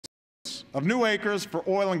of new acres for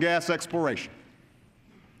oil and gas exploration.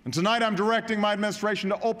 And tonight I'm directing my administration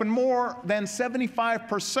to open more than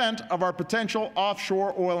 75% of our potential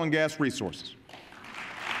offshore oil and gas resources.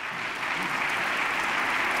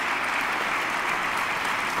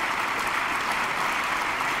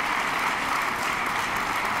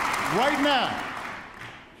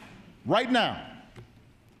 Right now,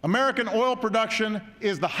 American oil production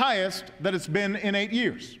is the highest that it's been in 8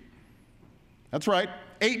 years. That's right,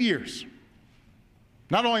 8 years.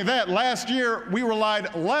 Not only that, last year we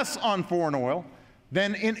relied less on foreign oil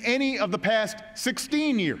than in any of the past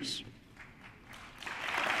 16 years.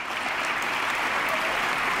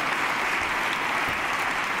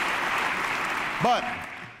 But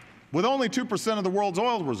with only 2% of the world's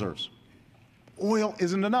oil reserves, oil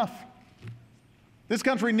isn't enough. This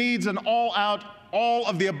country needs an all-out,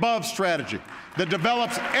 all-of-the-above strategy that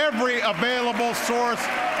develops every available source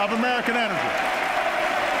of American energy.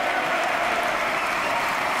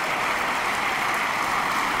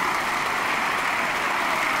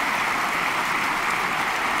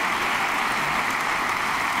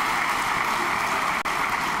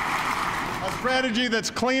 A strategy that's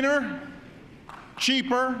cleaner,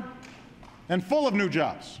 cheaper, and full of new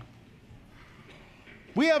jobs.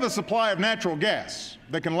 We have a supply of natural gas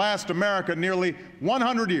that can last America nearly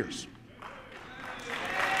 100 years.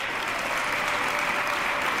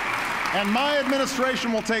 And my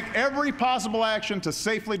administration will take every possible action to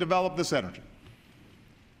safely develop this energy.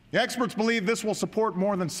 The experts believe this will support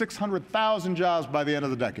more than 600,000 jobs by the end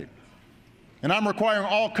of the decade. And I'm requiring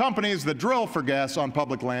all companies that drill for gas on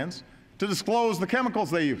public lands to disclose the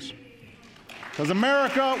chemicals they use. Because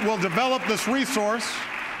America will develop this resource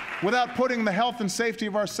without putting the health and safety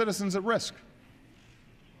of our citizens at risk.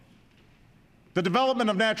 The development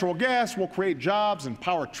of natural gas will create jobs and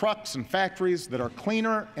power trucks and factories that are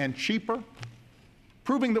cleaner and cheaper,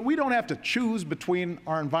 proving that we don't have to choose between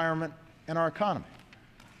our environment and our economy.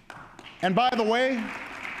 And by the way,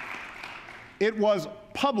 it was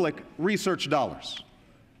public research dollars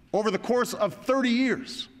over the course of 30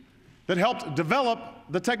 years that helped develop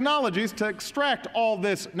the technologies to extract all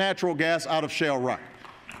this natural gas out of shale rock,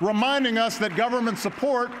 reminding us that government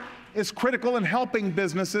support is critical in helping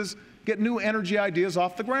businesses get new energy ideas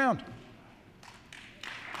off the ground.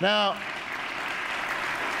 Now,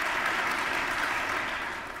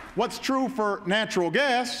 what's true for natural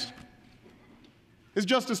gas is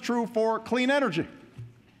just as true for clean energy.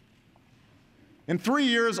 In 3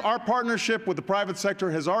 years, our partnership with the private sector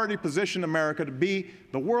has already positioned America to be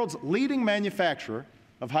the world's leading manufacturer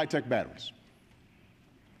of high-tech batteries.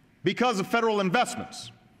 Because of federal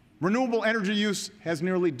investments, renewable energy use has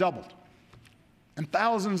nearly doubled, and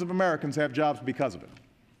thousands of Americans have jobs because of it.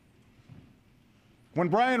 When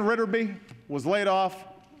Brian Ritterby was laid off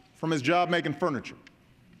from his job making furniture,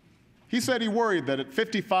 he said he worried that at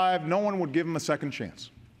 55, no one would give him a second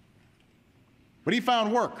chance. But he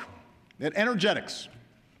found work at Energetics,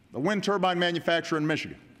 the wind turbine manufacturer in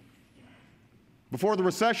Michigan. Before the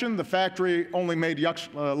recession, the factory only made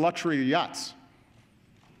luxury yachts.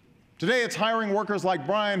 Today, it's hiring workers like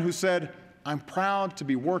Brian who said, "I'm proud to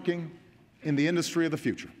be working in the industry of the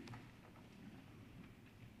future."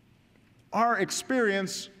 Our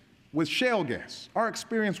experience with shale gas, our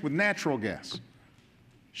experience with natural gas,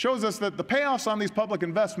 shows us that the payoffs on these public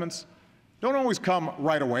investments don't always come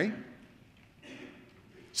right away.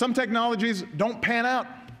 Some technologies don't pan out.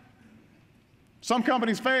 Some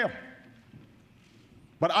companies fail.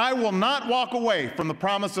 But I will not walk away from the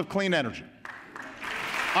promise of clean energy.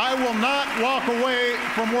 I will not walk away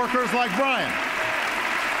from workers like Brian.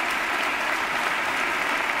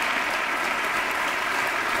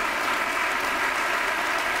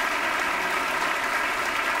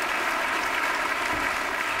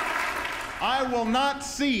 I will not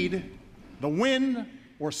cede the wind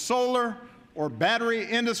or solar or battery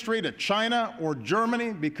industry to China or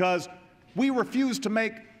Germany because we refuse to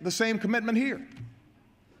make the same commitment here.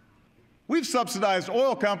 We've subsidized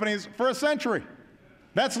oil companies for a century.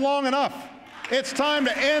 That's long enough. It's time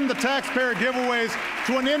to end the taxpayer giveaways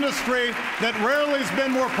to an industry that rarely has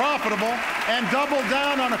been more profitable and double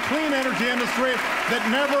down on a clean energy industry that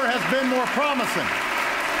never has been more promising.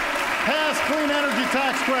 Pass clean energy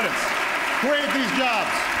tax credits. Create these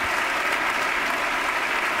jobs.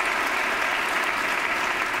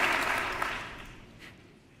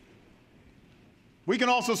 We can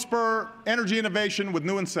also spur energy innovation with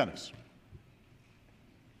new incentives.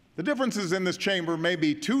 The differences in this chamber may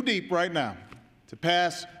be too deep right now to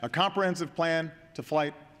pass a comprehensive plan to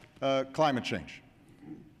fight climate change.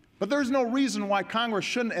 But there's no reason why Congress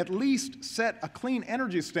shouldn't at least set a clean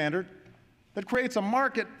energy standard that creates a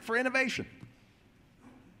market for innovation.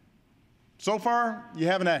 So far, you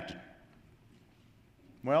haven't acted.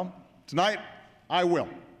 Well, tonight, I will.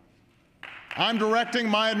 I'm directing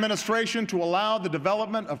my administration to allow the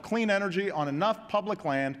development of clean energy on enough public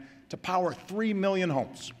land to power 3 million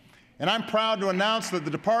homes. And I'm proud to announce that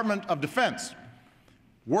the Department of Defense,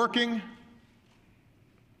 working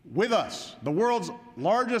with us, the world's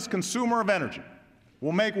largest consumer of energy,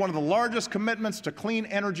 will make one of the largest commitments to clean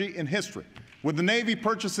energy in history, with the Navy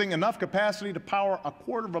purchasing enough capacity to power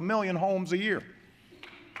 250,000 homes a year.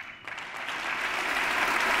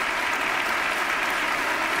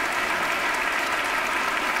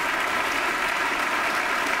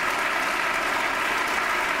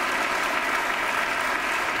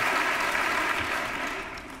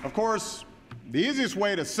 Of course, the easiest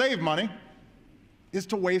way to save money is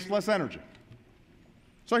to waste less energy.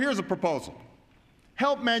 So here's a proposal.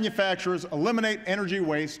 Help manufacturers eliminate energy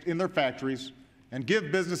waste in their factories and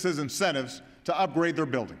give businesses incentives to upgrade their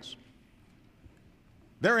buildings.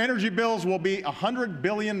 Their energy bills will be $100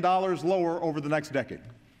 billion lower over the next decade,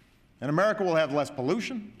 and America will have less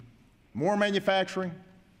pollution, more manufacturing,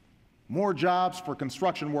 more jobs for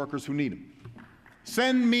construction workers who need them.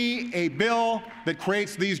 Send me a bill that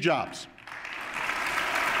creates these jobs.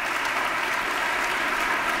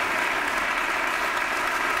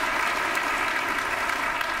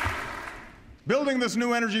 Building this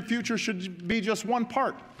new energy future should be just one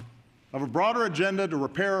part of a broader agenda to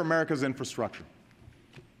repair America's infrastructure.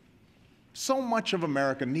 So much of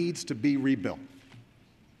America needs to be rebuilt.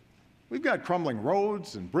 We've got crumbling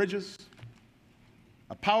roads and bridges,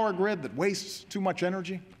 a power grid that wastes too much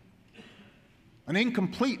energy, an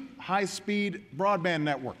incomplete high-speed broadband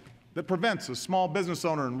network that prevents a small business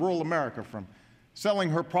owner in rural America from selling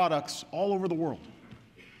her products all over the world.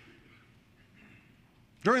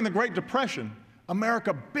 During the Great Depression,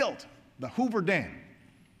 America built the Hoover Dam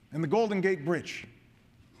and the Golden Gate Bridge.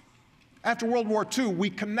 After World War II,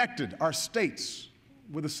 we connected our states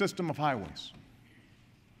with a system of highways.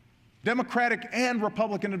 Democratic and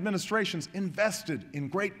Republican administrations invested in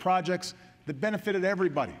great projects that benefited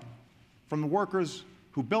everybody, from the workers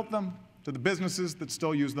who built them to the businesses that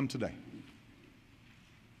still use them today.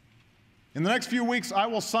 In the next few weeks, I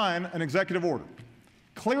will sign an executive order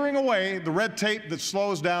clearing away the red tape that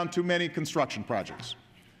slows down too many construction projects.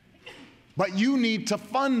 But you need to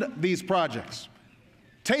fund these projects.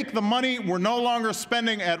 Take the money we're no longer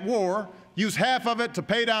spending at war, use half of it to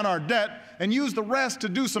pay down our debt, and use the rest to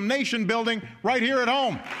do some nation building right here at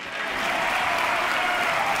home.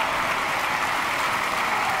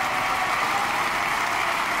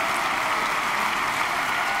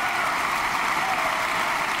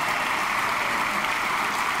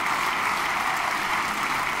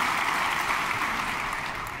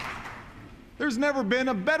 There's never been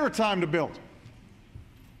a better time to build,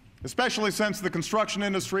 especially since the construction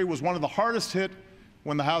industry was one of the hardest hit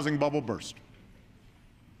when the housing bubble burst.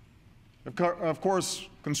 Of course,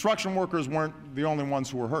 construction workers weren't the only ones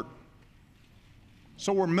who were hurt.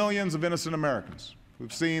 So were millions of innocent Americans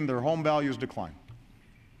who've seen their home values decline.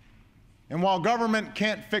 And while government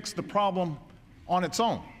can't fix the problem on its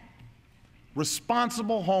own,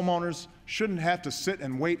 responsible homeowners shouldn't have to sit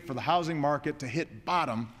and wait for the housing market to hit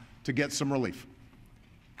bottom to get some relief.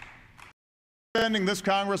 Sending this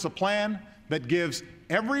Congress a plan that gives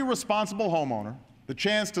every responsible homeowner the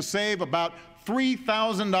chance to save about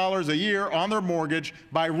 $3,000 a year on their mortgage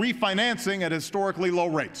by refinancing at historically low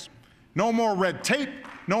rates. No more red tape,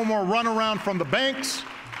 no more runaround from the banks.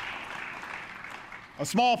 A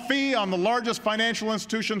small fee on the largest financial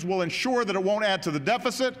institutions will ensure that it won't add to the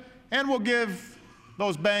deficit and will give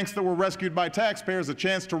those banks that were rescued by taxpayers a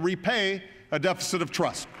chance to repay a deficit of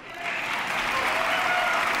trust.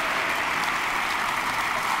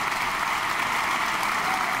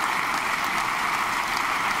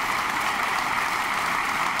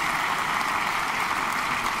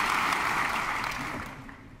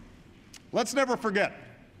 Let's never forget,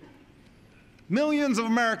 millions of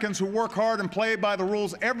Americans who work hard and play by the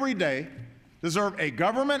rules every day deserve a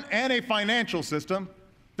government and a financial system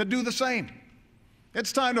that do the same.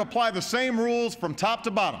 It's time to apply the same rules from top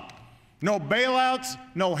to bottom. No bailouts,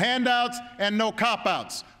 no handouts, and no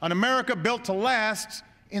cop-outs. An America built to last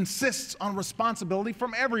insists on responsibility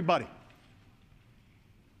from everybody.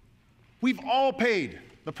 We've all paid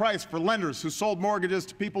the price for lenders who sold mortgages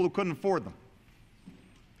to people who couldn't afford them,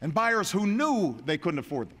 and buyers who knew they couldn't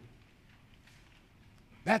afford them.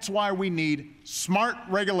 That's why we need smart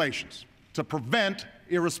regulations to prevent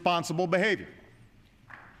irresponsible behavior.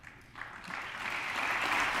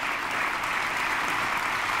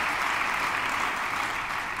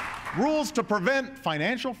 Rules to prevent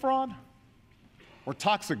financial fraud or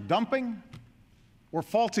toxic dumping or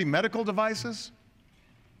faulty medical devices.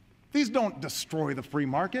 These don't destroy the free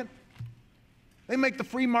market. They make the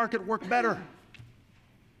free market work better.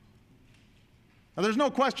 Now, there's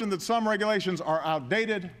no question that some regulations are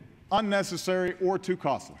outdated, unnecessary, or too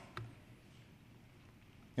costly.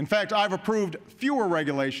 In fact, I've approved fewer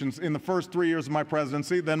regulations in the first 3 years of my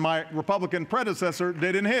presidency than my Republican predecessor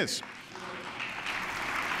did in his.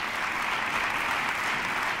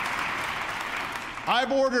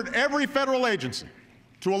 I've ordered every federal agency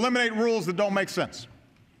to eliminate rules that don't make sense.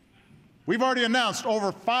 We've already announced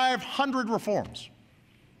over 500 reforms,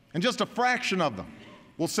 and just a fraction of them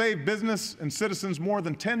will save business and citizens more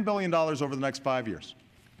than $10 billion over the next 5 years.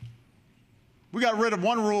 We got rid of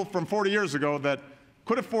one rule from 40 years ago that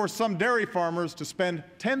could have forced some dairy farmers to spend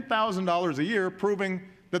 $10,000 a year proving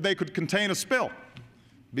that they could contain a spill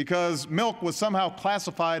because milk was somehow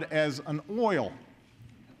classified as an oil.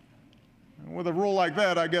 And with a rule like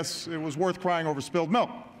that, I guess it was worth crying over spilled milk.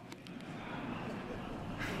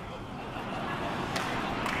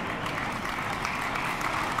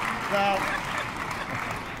 Now,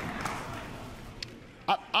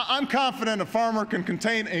 I'm confident a farmer can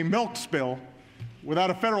contain a milk spill without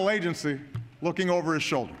a federal agency looking over his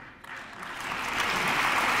shoulder.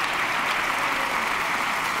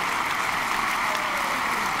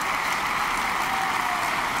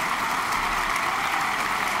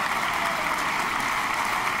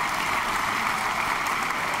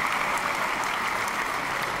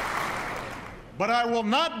 But I will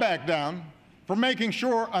not back down from making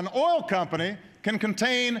sure an oil company can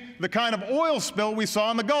contain the kind of oil spill we saw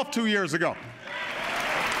in the Gulf 2 years ago.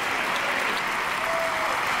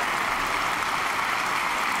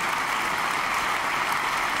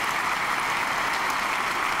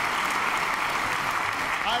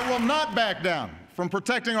 I will not back down from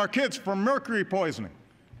protecting our kids from mercury poisoning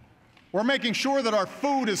or making sure that our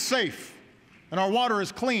food is safe and our water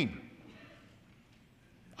is clean.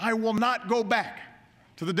 I will not go back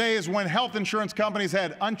to the days when health insurance companies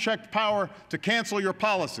had unchecked power to cancel your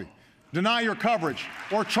policy, deny your coverage,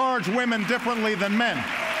 or charge women differently than men.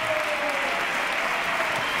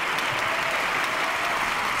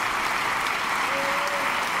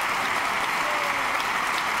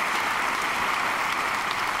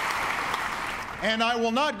 And I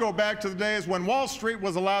will not go back to the days when Wall Street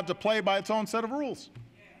was allowed to play by its own set of rules.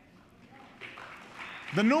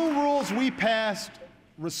 The new rules we passed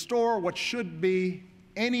restore what should be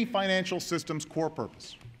any financial system's core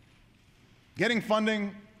purpose: getting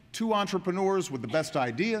funding to entrepreneurs with the best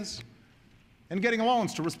ideas and getting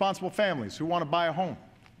loans to responsible families who want to buy a home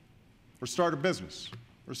or start a business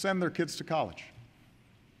or send their kids to college.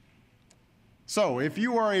 So if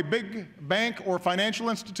you are a big bank or financial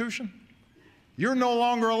institution, you're no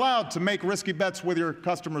longer allowed to make risky bets with your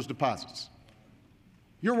customers' deposits.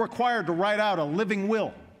 You're required to write out a living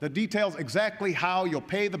will that details exactly how you'll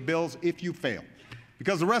pay the bills if you fail,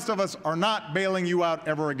 because the rest of us are not bailing you out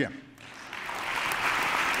ever again.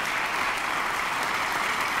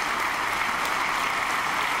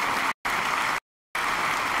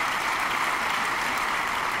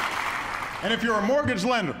 And if you're a mortgage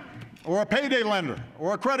lender, or a payday lender,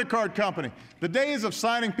 or a credit card company, the days of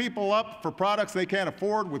signing people up for products they can't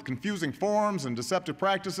afford with confusing forms and deceptive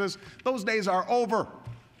practices, those days are over.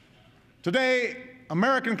 Today,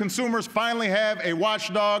 American consumers finally have a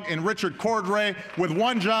watchdog in Richard Cordray with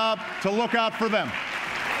one job: to look out for them.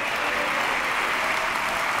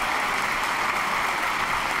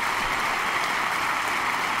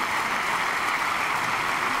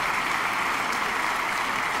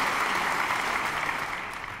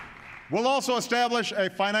 We'll also establish a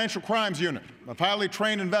financial crimes unit of highly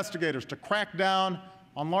trained investigators to crack down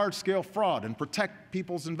on large-scale fraud and protect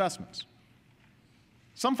people's investments.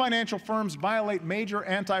 Some financial firms violate major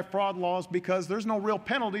anti-fraud laws because there's no real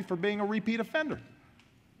penalty for being a repeat offender.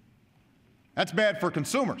 That's bad for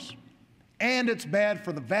consumers, and it's bad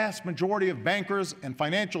for the vast majority of bankers and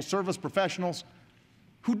financial service professionals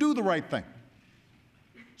who do the right thing.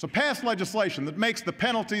 So pass legislation that makes the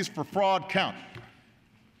penalties for fraud count.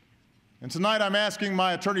 And tonight I'm asking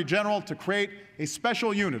my Attorney General to create a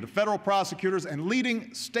special unit of federal prosecutors and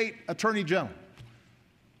leading state attorney general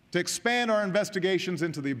to expand our investigations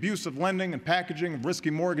into the abuse of lending and packaging of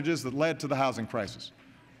risky mortgages that led to the housing crisis.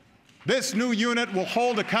 This new unit will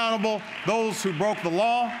hold accountable those who broke the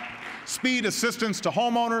law, speed assistance to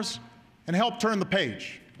homeowners, and help turn the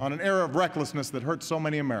page on an era of recklessness that hurt so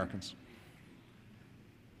many Americans.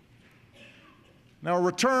 Now, a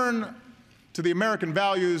return to the American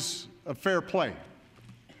values of fair play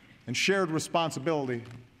and shared responsibility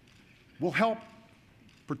will help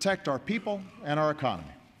protect our people and our economy.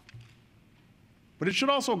 but it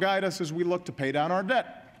should also guide us as we look to pay down our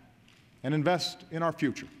debt and invest in our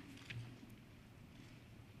future.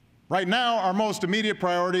 Right now, our most immediate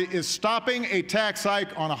priority is stopping a tax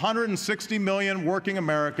hike on 160 million working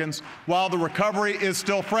Americans while the recovery is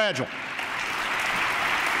still fragile.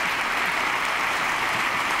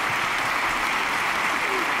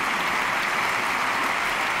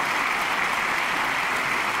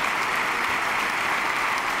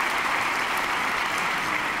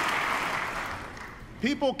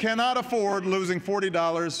 People cannot afford losing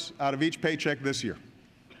 $40 out of each paycheck this year.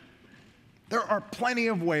 There are plenty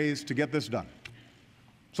of ways to get this done.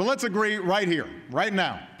 So let's agree right here, right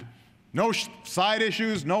now. No side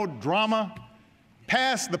issues, no drama.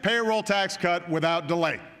 Pass the payroll tax cut without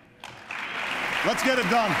delay. Let's get it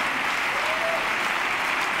done.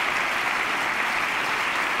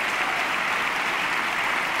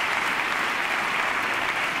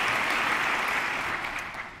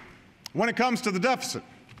 When it comes to the deficit,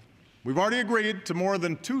 we've already agreed to more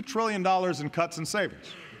than $2 trillion in cuts and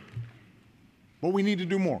savings. But we need to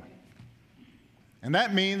do more. And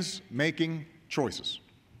that means making choices.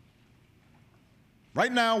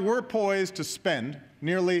 Right now, we're poised to spend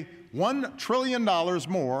nearly $1 trillion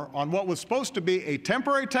more on what was supposed to be a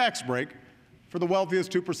temporary tax break for the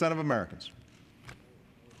wealthiest 2% of Americans.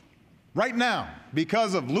 Right now,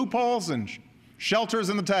 because of loopholes and shelters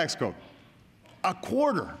in the tax code, a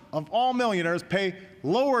quarter of all millionaires pay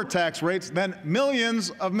lower tax rates than millions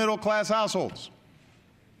of middle-class households.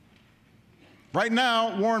 Right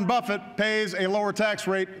now, Warren Buffett pays a lower tax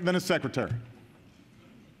rate than his secretary.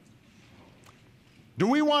 Do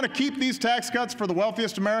we want to keep these tax cuts for the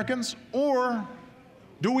wealthiest Americans, or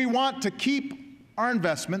do we want to keep our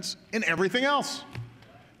investments in everything else,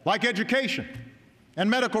 like education and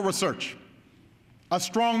medical research, a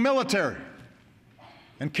strong military,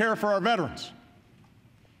 and care for our veterans?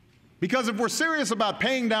 Because if we're serious about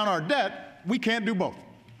paying down our debt, we can't do both.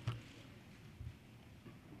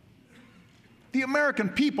 The American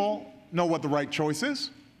people know what the right choice is.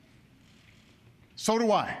 So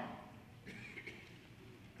do I.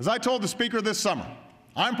 As I told the Speaker this summer,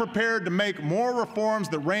 I'm prepared to make more reforms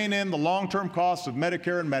that rein in the long-term costs of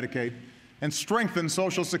Medicare and Medicaid and strengthen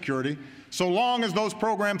Social Security, so long as those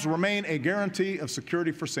programs remain a guarantee of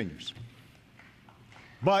security for seniors.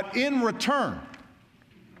 But in return,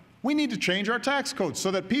 we need to change our tax code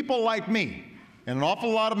so that people like me and an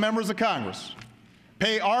awful lot of members of Congress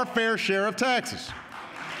pay our fair share of taxes.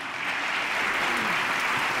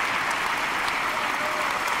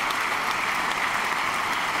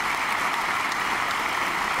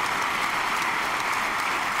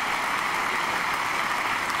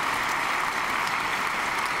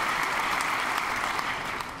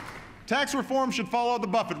 Tax reform should follow the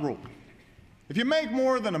Buffett rule. If you make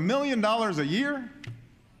more than $1 million a year,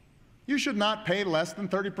 you should not pay less than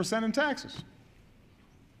 30% in taxes.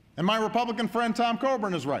 And my Republican friend Tom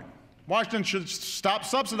Coburn is right. Washington should stop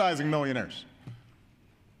subsidizing millionaires.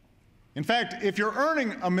 In fact, if you're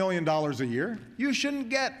earning $1 million a year, you shouldn't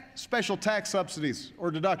get special tax subsidies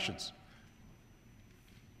or deductions.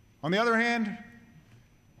 On the other hand,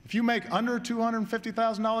 if you make under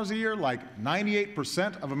 $250,000 a year, like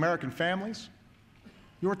 98% of American families,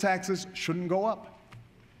 your taxes shouldn't go up.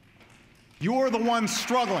 You're the ones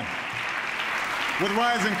struggling with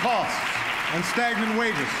rising costs and stagnant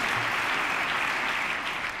wages.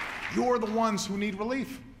 You're the ones who need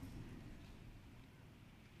relief.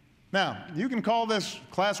 Now, you can call this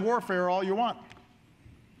class warfare all you want,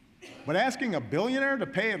 but asking a billionaire to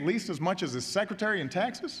pay at least as much as his secretary in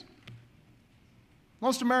taxes?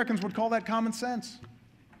 Most Americans would call that common sense.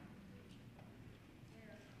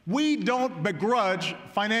 We don't begrudge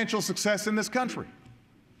financial success in this country.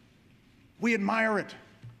 We admire it.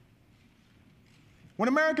 When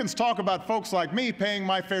Americans talk about folks like me paying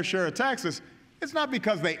my fair share of taxes, it's not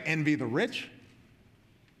because they envy the rich.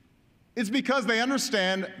 It's because they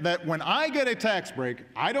understand that when I get a tax break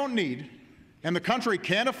I don't need and the country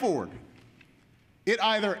can't afford, it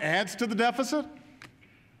either adds to the deficit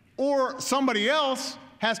or somebody else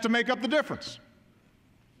has to make up the difference,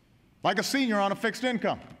 like a senior on a fixed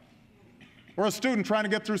income, or a student trying to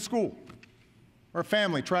get through school, or a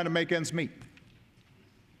family trying to make ends meet.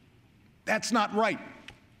 That's not right.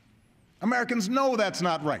 Americans know that's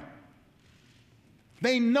not right.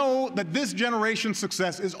 They know that this generation's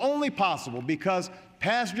success is only possible because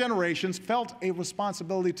past generations felt a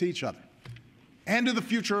responsibility to each other and to the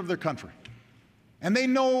future of their country. And they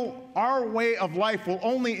know our way of life will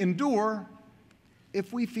only endure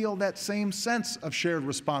if we feel that same sense of shared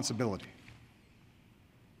responsibility.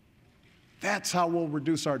 That's how we'll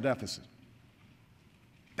reduce our deficit.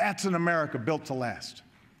 That's an America built to last.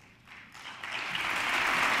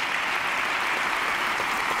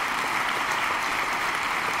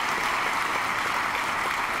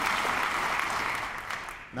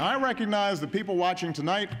 Now, I recognize that people watching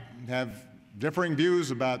tonight have differing views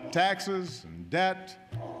about taxes and debt,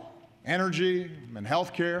 energy and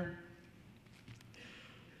health care.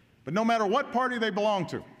 But no matter what party they belong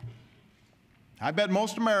to, I bet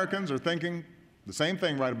most Americans are thinking the same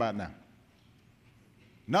thing right about now.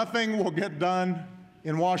 Nothing will get done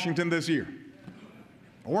in Washington this year,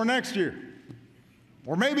 or next year,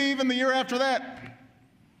 or maybe even the year after that,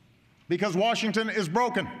 because Washington is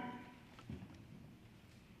broken.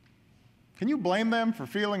 Can you blame them for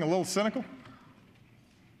feeling a little cynical?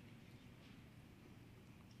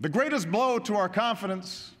 The greatest blow to our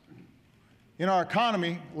confidence in our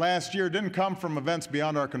economy last year didn't come from events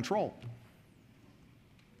beyond our control.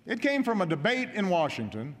 It came from a debate in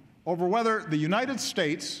Washington over whether the United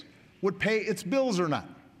States would pay its bills or not.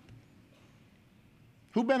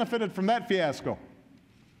 Who benefited from that fiasco?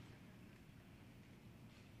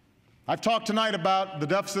 I've talked tonight about the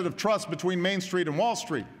deficit of trust between Main Street and Wall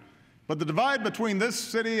Street, but the divide between this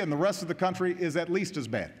city and the rest of the country is at least as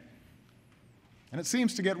bad. And it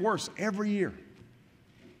seems to get worse every year.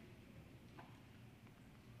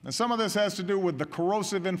 And some of this has to do with the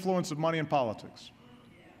corrosive influence of money in politics.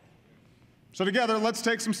 So together, let's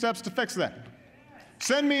take some steps to fix that.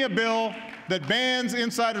 Send me a bill that bans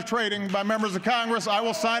insider trading by members of Congress. I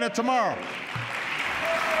will sign it tomorrow.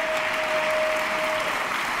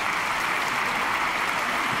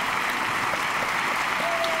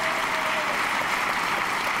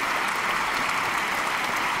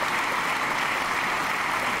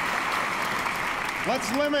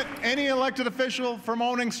 Let's limit any elected official from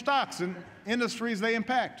owning stocks in industries they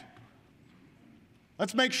impact.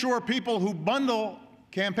 Let's make sure people who bundle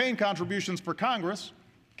campaign contributions for Congress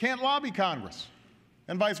can't lobby Congress,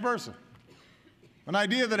 and vice versa. An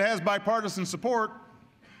idea that has bipartisan support,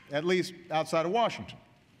 at least outside of Washington.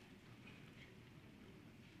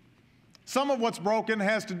 Some of what's broken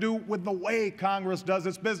has to do with the way Congress does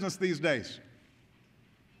its business these days.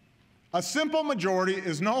 A simple majority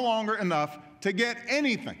is no longer enough to get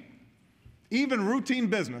anything, even routine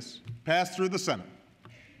business, passed through the Senate.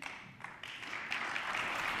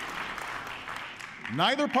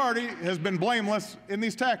 Neither party has been blameless in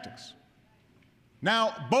these tactics.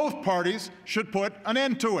 Now, both parties should put an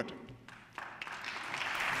end to it.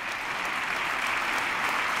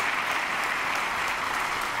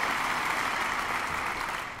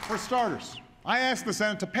 For starters, I asked the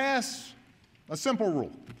Senate to pass a simple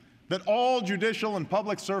rule that all judicial and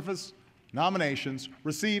public service nominations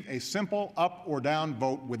receive a simple up or down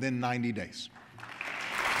vote within 90 days.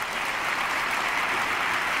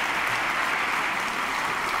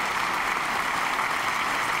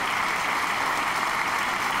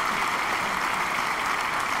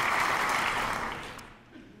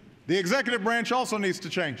 The executive branch also needs to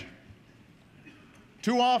change.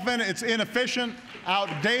 Too often, it's inefficient,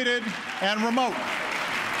 outdated, and remote.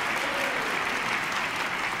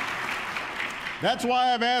 That's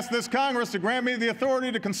why I've asked this Congress to grant me the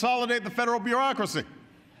authority to consolidate the federal bureaucracy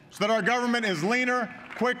so that our government is leaner,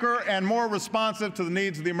 quicker, and more responsive to the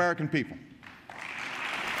needs of the American people.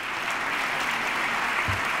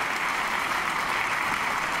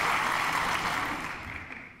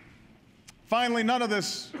 Finally, none of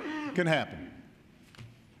this can happen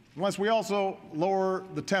unless we also lower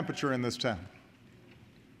the temperature in this town.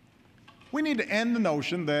 We need to end the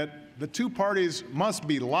notion that the two parties must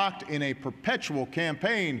be locked in a perpetual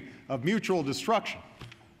campaign of mutual destruction,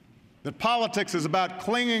 that politics is about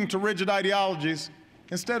clinging to rigid ideologies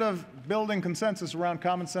instead of building consensus around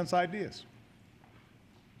common sense ideas.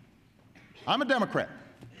 I'm a Democrat,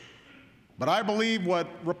 but I believe what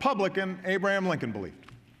Republican Abraham Lincoln believed.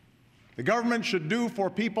 The government should do for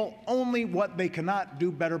people only what they cannot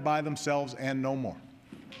do better by themselves and no more.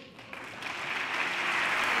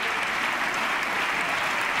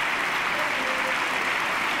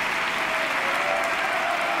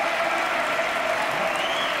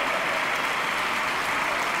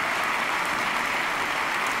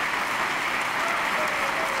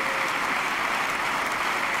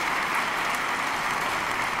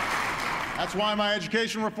 That's why my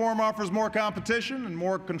education reform offers more competition and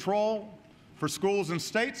more control for schools and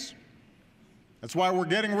states. That's why we're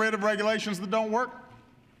getting rid of regulations that don't work.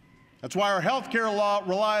 That's why our health care law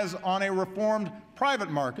relies on a reformed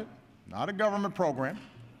private market, not a government program.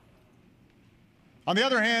 On the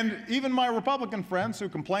other hand, even my Republican friends who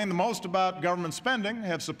complain the most about government spending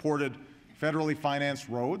have supported federally financed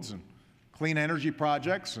roads and clean energy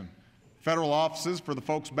projects and federal offices for the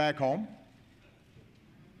folks back home.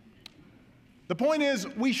 The point is,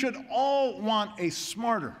 we should all want a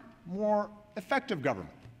smarter, more effective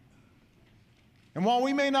government. And while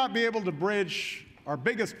we may not be able to bridge our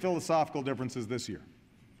biggest philosophical differences this year,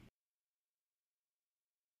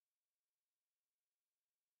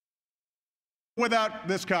 Without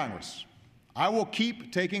this Congress, I will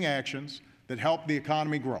keep taking actions that help the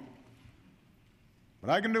economy grow. But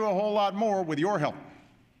I can do a whole lot more with your help.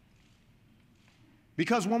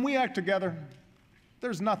 Because when we act together,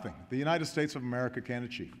 there's nothing the United States of America can't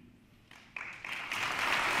achieve.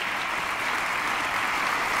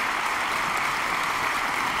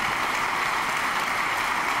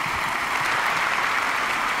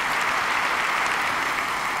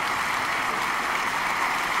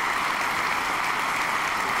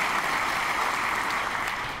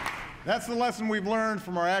 That's the lesson we've learned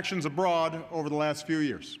from our actions abroad over the last few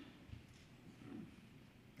years.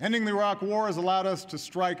 Ending the Iraq War has allowed us to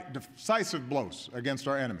strike decisive blows against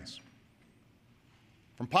our enemies.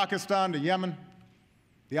 From Pakistan to Yemen,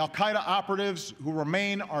 the al-Qaeda operatives who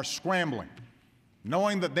remain are scrambling,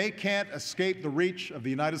 knowing that they can't escape the reach of the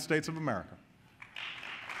United States of America.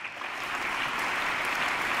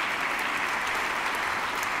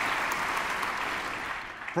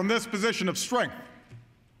 From this position of strength,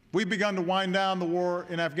 we've begun to wind down the war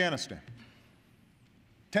in Afghanistan.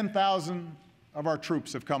 10,000 of our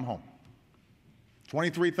troops have come home.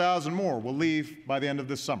 23,000 more will leave by the end of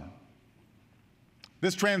this summer.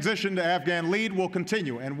 This transition to Afghan lead will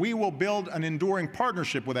continue, and we will build an enduring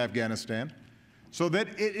partnership with Afghanistan so that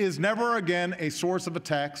it is never again a source of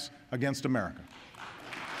attacks against America.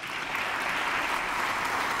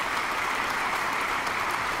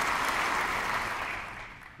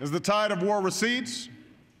 As the tide of war recedes,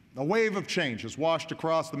 a wave of change has washed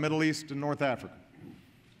across the Middle East and North Africa,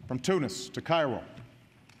 from Tunis to Cairo,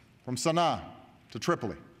 from Sana'a to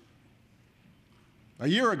Tripoli. A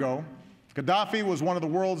year ago, Gaddafi was one of the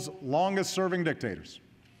world's longest-serving dictators,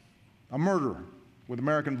 a murderer with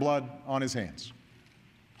American blood on his hands.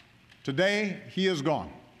 Today, he is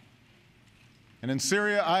gone. And in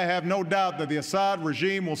Syria, I have no doubt that the Assad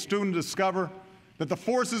regime will soon discover that the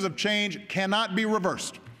forces of change cannot be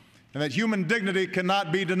reversed and that human dignity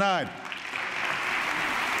cannot be denied.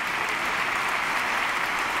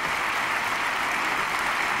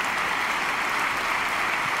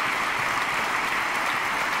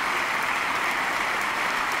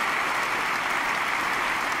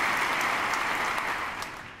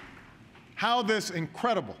 How this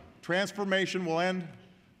incredible transformation will end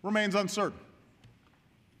remains uncertain.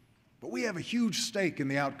 But we have a huge stake in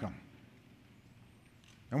the outcome.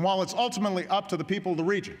 And while it's ultimately up to the people of the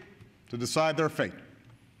region to decide their fate,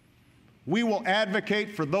 we will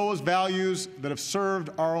advocate for those values that have served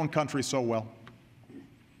our own country so well.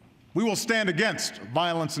 We will stand against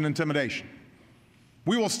violence and intimidation.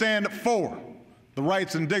 We will stand for the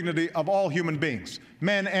rights and dignity of all human beings,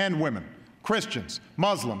 men and women, Christians,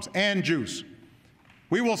 Muslims, and Jews.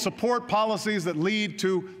 We will support policies that lead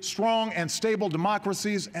to strong and stable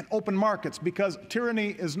democracies and open markets, because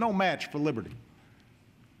tyranny is no match for liberty.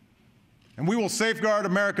 And we will safeguard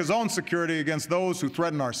America's own security against those who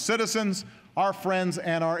threaten our citizens, our friends,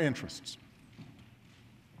 and our interests.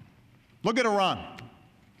 Look at Iran.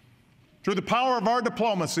 Through the power of our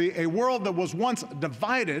diplomacy, a world that was once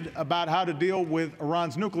divided about how to deal with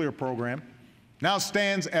Iran's nuclear program now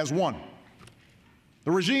stands as one.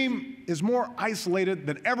 The regime is more isolated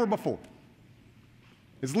than ever before.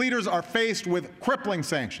 Its leaders are faced with crippling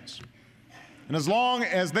sanctions. And as long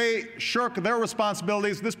as they shirk their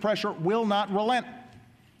responsibilities, this pressure will not relent.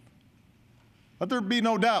 Let there be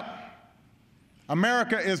no doubt.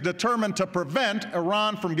 America is determined to prevent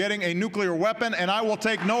Iran from getting a nuclear weapon, and I will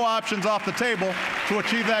take no options off the table to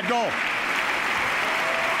achieve that goal.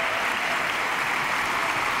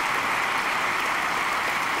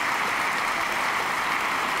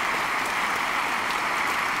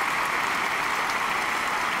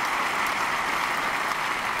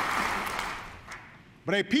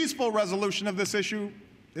 But a peaceful resolution of this issue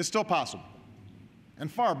is still possible,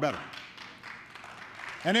 and far better.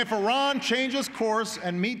 And if Iran changes course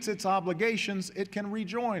and meets its obligations, it can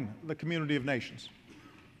rejoin the community of nations.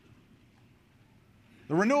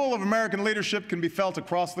 The renewal of American leadership can be felt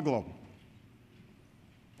across the globe.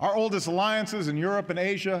 Our oldest alliances in Europe and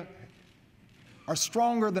Asia are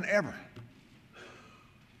stronger than ever.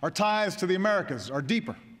 Our ties to the Americas are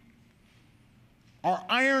deeper. Our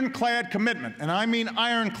ironclad commitment, and I mean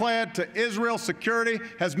ironclad, to Israel's security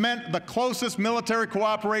has meant the closest military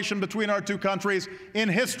cooperation between our two countries in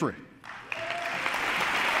history.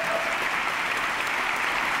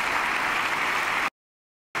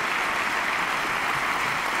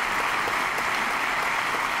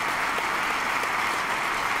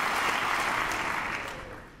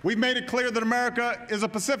 We've made it clear that America is a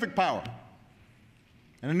Pacific power,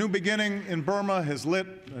 and a new beginning in Burma has lit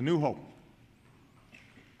a new hope.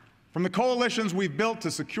 From the coalitions we've built to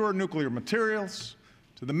secure nuclear materials,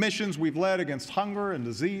 to the missions we've led against hunger and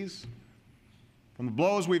disease, from the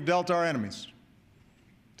blows we've dealt our enemies,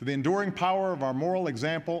 to the enduring power of our moral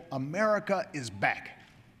example, America is back.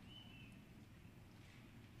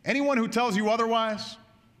 Anyone who tells you otherwise,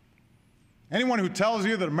 anyone who tells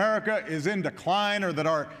you that America is in decline or that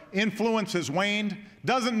our influence has waned,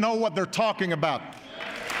 doesn't know what they're talking about.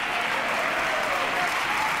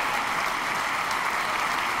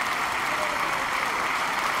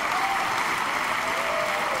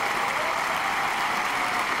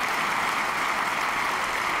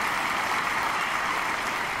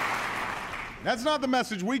 That's not the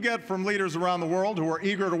message we get from leaders around the world who are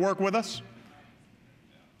eager to work with us.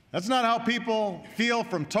 That's not how people feel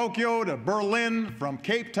from Tokyo to Berlin, from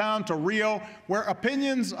Cape Town to Rio, where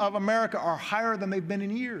opinions of America are higher than they've been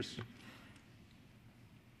in years.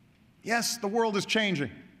 Yes, the world is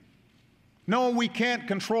changing. No, we can't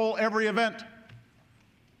control every event.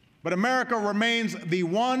 But America remains the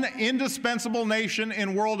one indispensable nation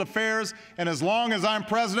in world affairs, and as long as I'm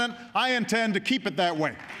president, I intend to keep it that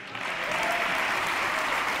way.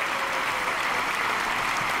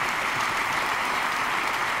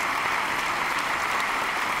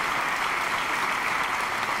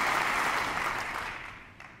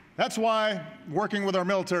 That's why, working with our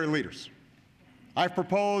military leaders, I've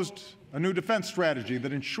proposed a new defense strategy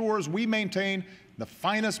that ensures we maintain the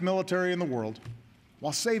finest military in the world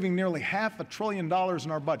while saving nearly $500 billion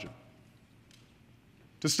in our budget.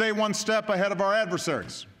 To stay one step ahead of our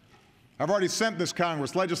adversaries, I've already sent this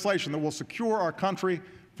Congress legislation that will secure our country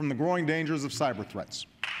from the growing dangers of cyber threats.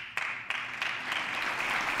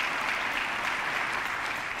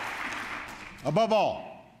 Above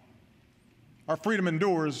all, our freedom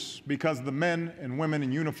endures because of the men and women in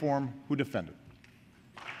uniform who defend it.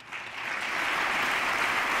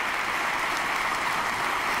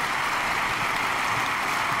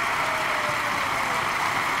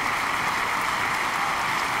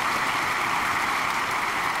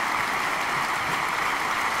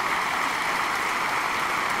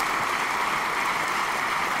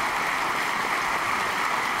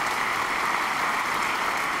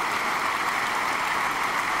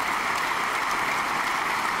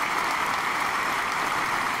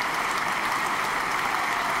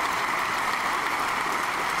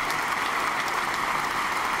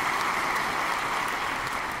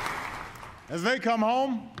 As they come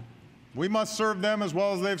home, we must serve them as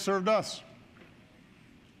well as they've served us.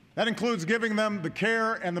 That includes giving them the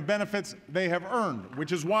care and the benefits they have earned,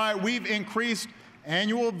 which is why we've increased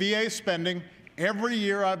annual VA spending every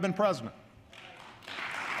year I've been president.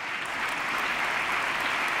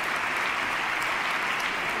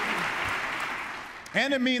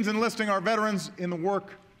 And it means enlisting our veterans in the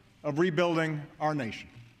work of rebuilding our nation.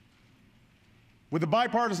 With the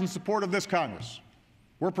bipartisan support of this Congress,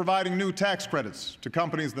 we're providing new tax credits to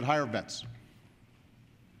companies that hire vets.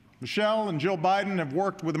 Michelle and Jill Biden have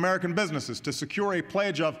worked with American businesses to secure a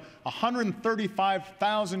pledge of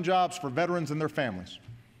 135,000 jobs for veterans and their families.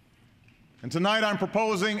 And tonight I'm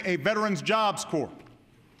proposing a Veterans Jobs Corps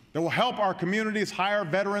that will help our communities hire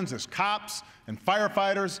veterans as cops and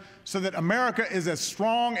firefighters so that America is as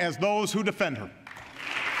strong as those who defend her.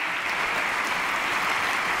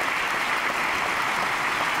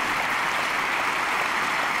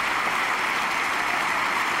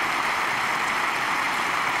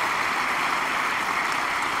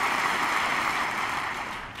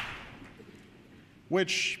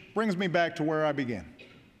 Which brings me back to where I began.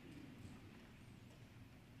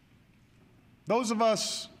 Those of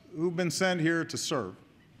us who've been sent here to serve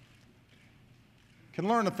can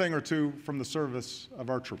learn a thing or two from the service of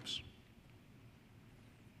our troops.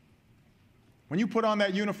 When you put on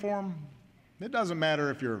that uniform, it doesn't matter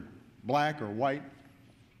if you're black or white,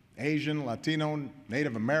 Asian, Latino,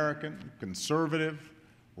 Native American, conservative,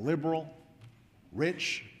 liberal,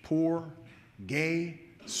 rich, poor, gay,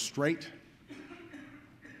 straight.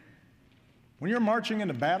 When you're marching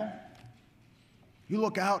into battle, you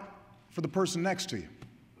look out for the person next to you,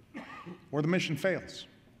 or the mission fails.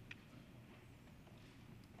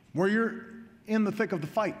 Where you're in the thick of the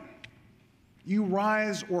fight, you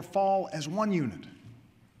rise or fall as one unit,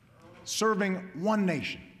 serving one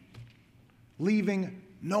nation, leaving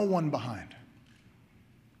no one behind.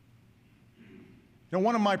 You know,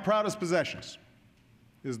 one of my proudest possessions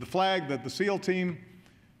is the flag that the SEAL team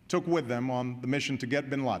took with them on the mission to get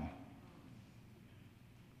bin Laden.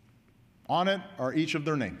 On it are each of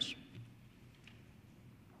their names.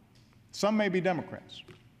 Some may be Democrats.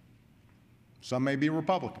 Some may be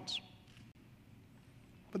Republicans.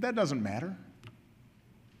 But that doesn't matter.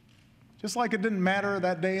 Just like it didn't matter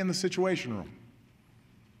that day in the Situation Room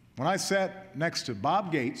when I sat next to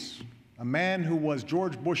Bob Gates, a man who was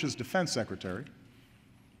George Bush's defense secretary,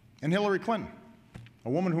 and Hillary Clinton, a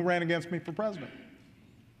woman who ran against me for president.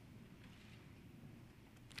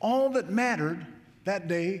 All that mattered that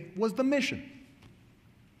day was the mission.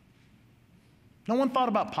 No one thought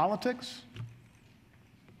about politics.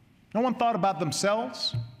 No one thought about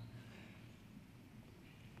themselves.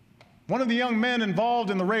 One of the young men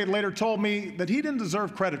involved in the raid later told me that he didn't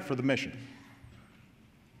deserve credit for the mission.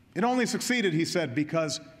 It only succeeded, he said,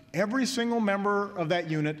 because every single member of that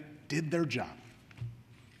unit did their job.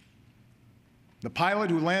 The pilot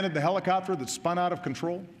who landed the helicopter that spun out of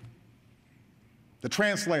control, the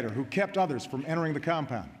translator who kept others from entering the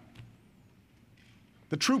compound,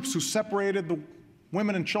 the troops who separated the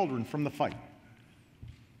women and children from the fight,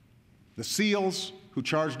 the SEALs who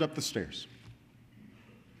charged up the stairs.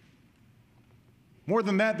 More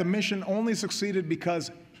than that, the mission only succeeded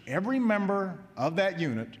because every member of that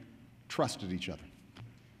unit trusted each other.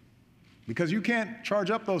 Because you can't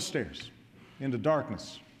charge up those stairs into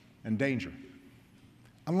darkness and danger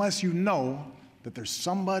unless you know that there's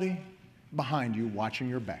somebody behind you watching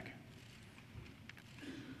your back.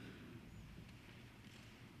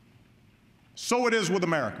 So it is with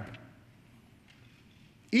America.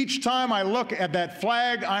 Each time I look at that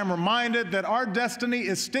flag, I'm reminded that our destiny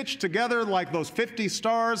is stitched together like those 50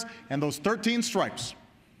 stars and those 13 stripes.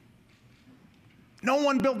 No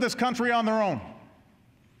one built this country on their own.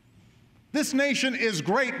 This nation is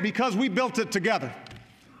great because we built it together.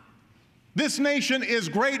 This nation is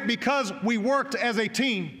great because we worked as a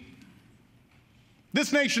team.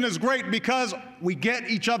 This nation is great because we get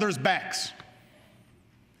each other's backs.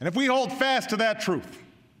 And if we hold fast to that truth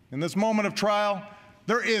in this moment of trial,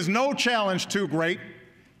 there is no challenge too great,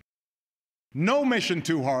 no mission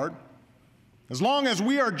too hard. As long as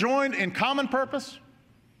we are joined in common purpose,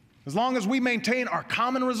 as long as we maintain our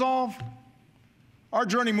common resolve, our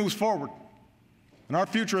journey moves forward, and our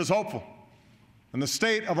future is hopeful, and the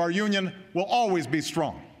state of our union will always be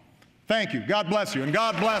strong. Thank you. God bless you, and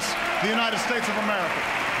God bless the United States of America.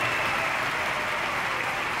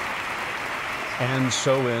 And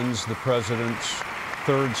so ends the President's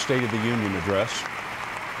third State of the Union address.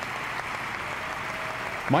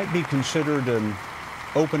 Might be considered an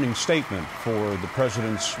opening statement for the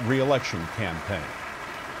President's re-election campaign.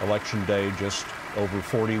 Election Day just over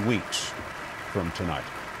 40 weeks from tonight.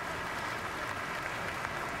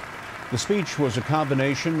 The speech was a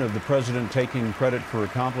combination of the President taking credit for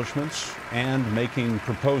accomplishments and making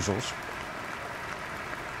proposals.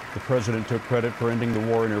 The President took credit for ending the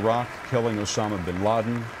war in Iraq, killing Osama bin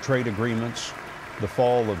Laden, trade agreements, the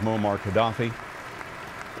fall of Muammar Gaddafi.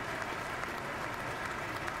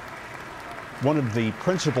 One of the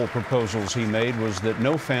principal proposals he made was that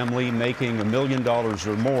no family making $1 million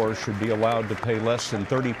or more should be allowed to pay less than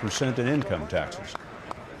 30% in income taxes.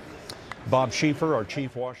 Bob Schieffer, our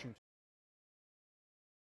Chief Washington.